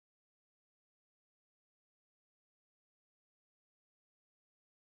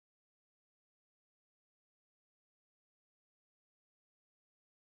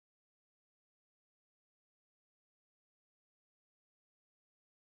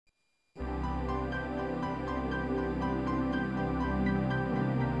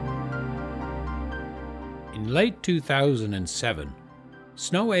In late 2007,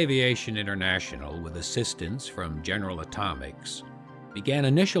 Snow Aviation International, with assistance from General Atomics, began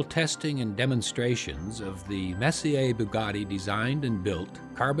initial testing and demonstrations of the Messier Bugatti designed and built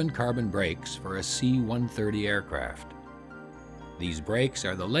carbon-carbon brakes for a C-130 aircraft. These brakes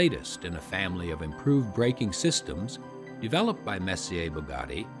are the latest in a family of improved braking systems developed by Messier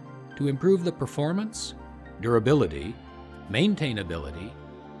Bugatti to improve the performance, durability, maintainability,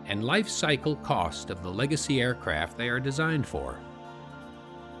 and life cycle cost of the legacy aircraft they are designed for.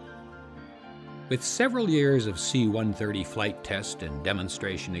 With several years of C-130 flight test and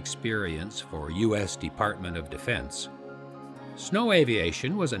demonstration experience for U.S. Department of Defense, Snow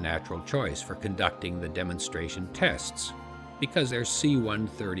Aviation was a natural choice for conducting the demonstration tests because their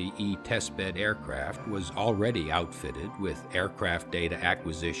C-130E testbed aircraft was already outfitted with aircraft data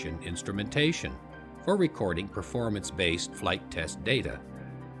acquisition instrumentation for recording performance-based flight test data,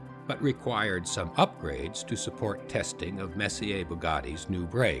 but required some upgrades to support testing of Messier Bugatti's new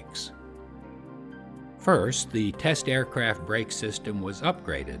brakes. First, the test aircraft brake system was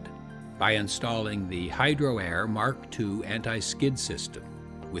upgraded by installing the Hydro Air Mark II anti-skid system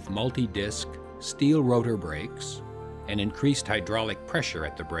with multi-disc steel rotor brakes and increased hydraulic pressure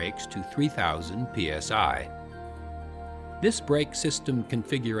at the brakes to 3,000 psi. This brake system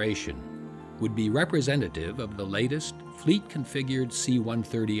configuration would be representative of the latest fleet-configured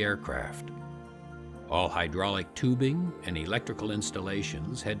C-130 aircraft. All hydraulic tubing and electrical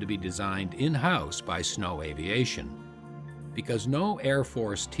installations had to be designed in-house by Snow Aviation because no Air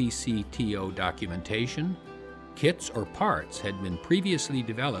Force TCTO documentation, kits, or parts had been previously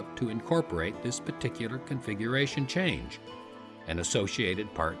developed to incorporate this particular configuration change and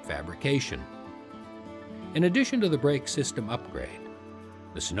associated part fabrication. In addition to the brake system upgrade,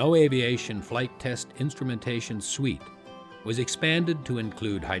 the Snow Aviation Flight Test Instrumentation Suite was expanded to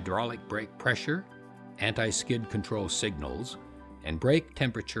include hydraulic brake pressure, anti-skid control signals, and brake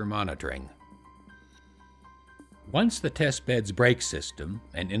temperature monitoring. Once the testbed's brake system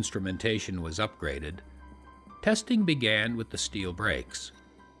and instrumentation was upgraded, testing began with the steel brakes.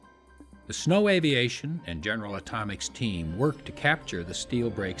 The Snow Aviation and General Atomics team worked to capture the steel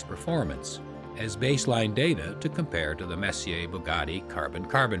brakes' performance as baseline data to compare to the Messier Bugatti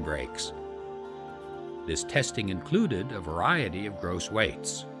carbon-carbon brakes. This testing included a variety of gross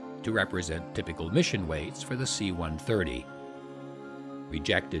weights to represent typical mission weights for the C-130.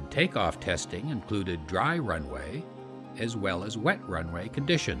 Rejected takeoff testing included dry runway as well as wet runway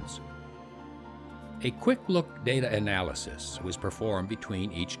conditions. A quick look data analysis was performed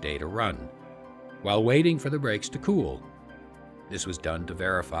between each data run, while waiting for the brakes to cool. This was done to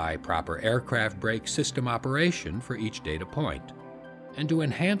verify proper aircraft brake system operation for each data point, and to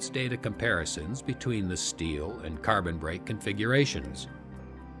enhance data comparisons between the steel and carbon brake configurations.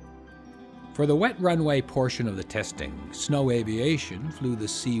 For the wet runway portion of the testing, Snow Aviation flew the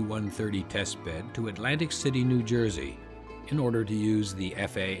C-130 testbed to Atlantic City, New Jersey, in order to use the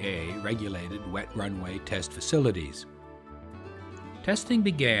FAA-regulated wet runway test facilities. Testing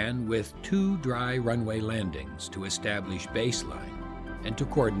began with 2 dry runway landings to establish baseline and to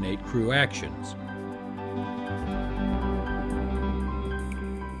coordinate crew actions.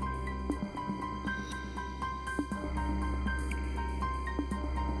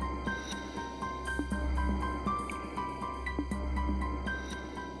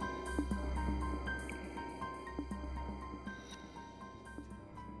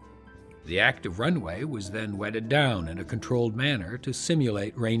 The active runway was then wetted down in a controlled manner to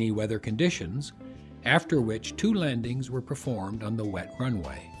simulate rainy weather conditions, after which 2 landings were performed on the wet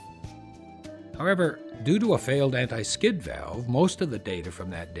runway. However, due to a failed anti-skid valve, most of the data from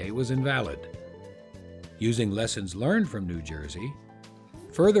that day was invalid. Using lessons learned from New Jersey,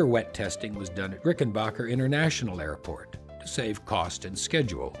 further wet testing was done at Rickenbacker International Airport to save cost and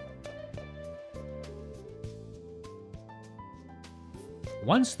schedule.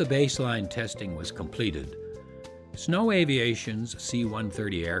 Once the baseline testing was completed, Snow Aviation's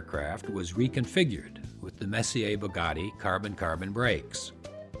C-130 aircraft was reconfigured with the Messier Bugatti carbon-carbon brakes.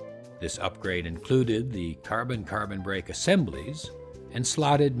 This upgrade included the carbon-carbon brake assemblies and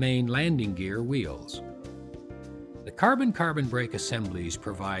slotted main landing gear wheels. The carbon-carbon brake assemblies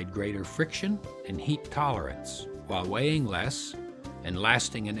provide greater friction and heat tolerance while weighing less and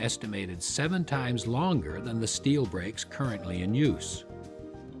lasting an estimated 7 times longer than the steel brakes currently in use.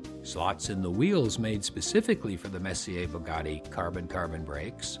 Slots in the wheels made specifically for the Messier Bugatti carbon-carbon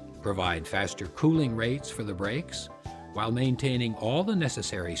brakes provide faster cooling rates for the brakes while maintaining all the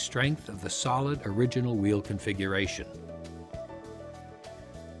necessary strength of the solid original wheel configuration.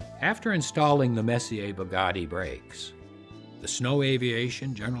 After installing the Messier Bugatti brakes, The Snow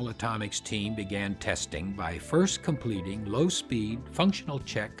Aviation General Atomics team began testing by first completing low-speed functional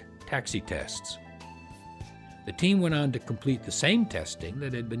check taxi tests. The team went on to complete the same testing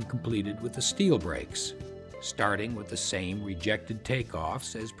that had been completed with the steel brakes, starting with the same rejected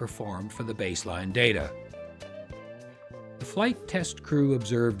takeoffs as performed for the baseline data. The flight test crew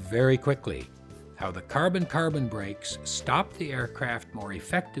observed very quickly how the carbon-carbon brakes stopped the aircraft more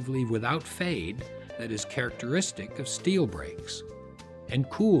effectively without fade that is characteristic of steel brakes, and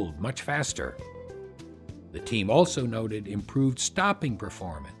cooled much faster. The team also noted improved stopping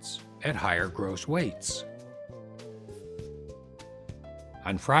performance at higher gross weights.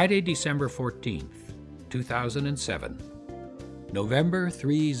 On Friday, December 14, 2007, November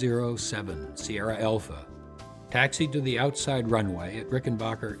 307 Sierra Alpha taxied to the outside runway at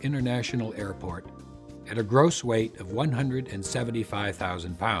Rickenbacker International Airport at a gross weight of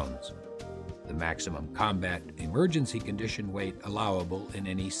 175,000 pounds, the maximum combat emergency condition weight allowable in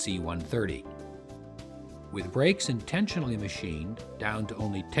any C-130, with brakes intentionally machined down to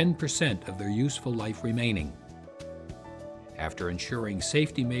only 10% of their useful life remaining. After ensuring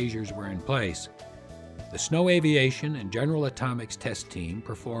safety measures were in place, the Snow Aviation and General Atomics test team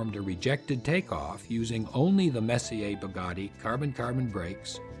performed a rejected takeoff using only the Messier Bugatti carbon-carbon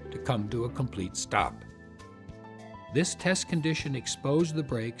brakes to come to a complete stop. This test condition exposed the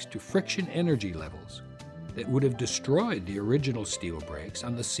brakes to friction energy levels that would have destroyed the original steel brakes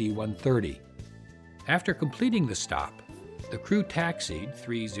on the C-130. After completing the stop, the crew taxied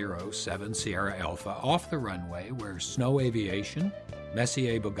 307 Sierra Alpha off the runway where Snow Aviation,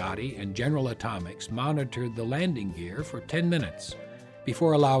 Messier Bugatti, and General Atomics monitored the landing gear for 10 minutes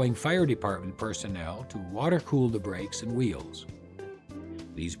before allowing fire department personnel to water-cool the brakes and wheels.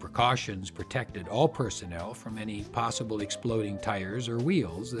 These precautions protected all personnel from any possible exploding tires or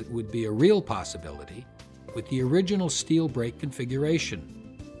wheels that would be a real possibility with the original steel brake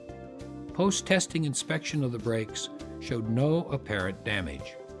configuration. Post-testing inspection of the brakes showed no apparent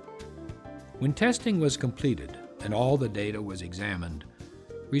damage. When testing was completed and all the data was examined,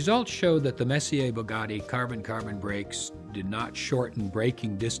 results showed that the Messier Bugatti carbon-carbon brakes did not shorten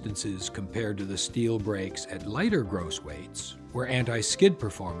braking distances compared to the steel brakes at lighter gross weights, where anti-skid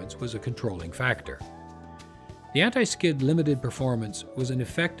performance was a controlling factor. The anti-skid limited performance was an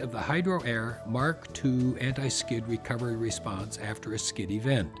effect of the Hydro Air Mark II anti-skid recovery response after a skid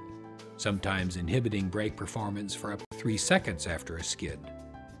event, sometimes inhibiting brake performance for up to 3 seconds after a skid.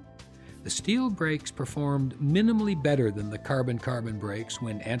 The steel brakes performed minimally better than the carbon-carbon brakes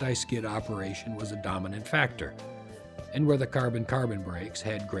when anti-skid operation was a dominant factor, and where the carbon-carbon brakes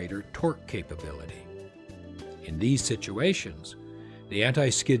had greater torque capability. In these situations, the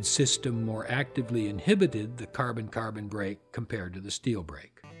anti-skid system more actively inhibited the carbon-carbon brake compared to the steel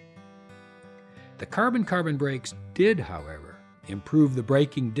brake. The carbon-carbon brakes did, however, improve the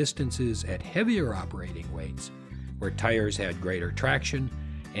braking distances at heavier operating weights, where tires had greater traction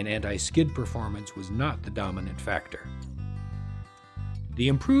and anti-skid performance was not the dominant factor. The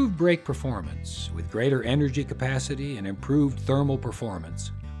improved brake performance, with greater energy capacity and improved thermal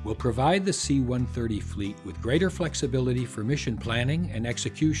performance, will provide the C-130 fleet with greater flexibility for mission planning and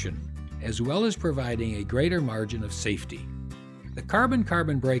execution, as well as providing a greater margin of safety. The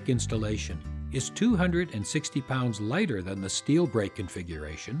carbon-carbon brake installation is 260 pounds lighter than the steel brake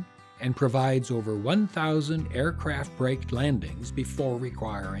configuration and provides over 1,000 aircraft braked landings before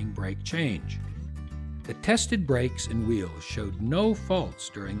requiring brake change. The tested brakes and wheels showed no faults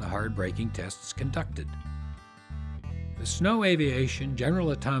during the hard braking tests conducted. The Snow Aviation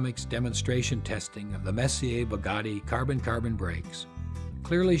General Atomics demonstration testing of the Messier Bugatti carbon-carbon brakes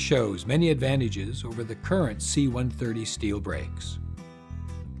clearly shows many advantages over the current C-130 steel brakes.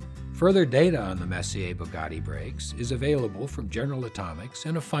 Further data on the Messier Bugatti brakes is available from General Atomics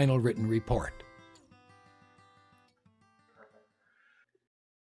in a final written report.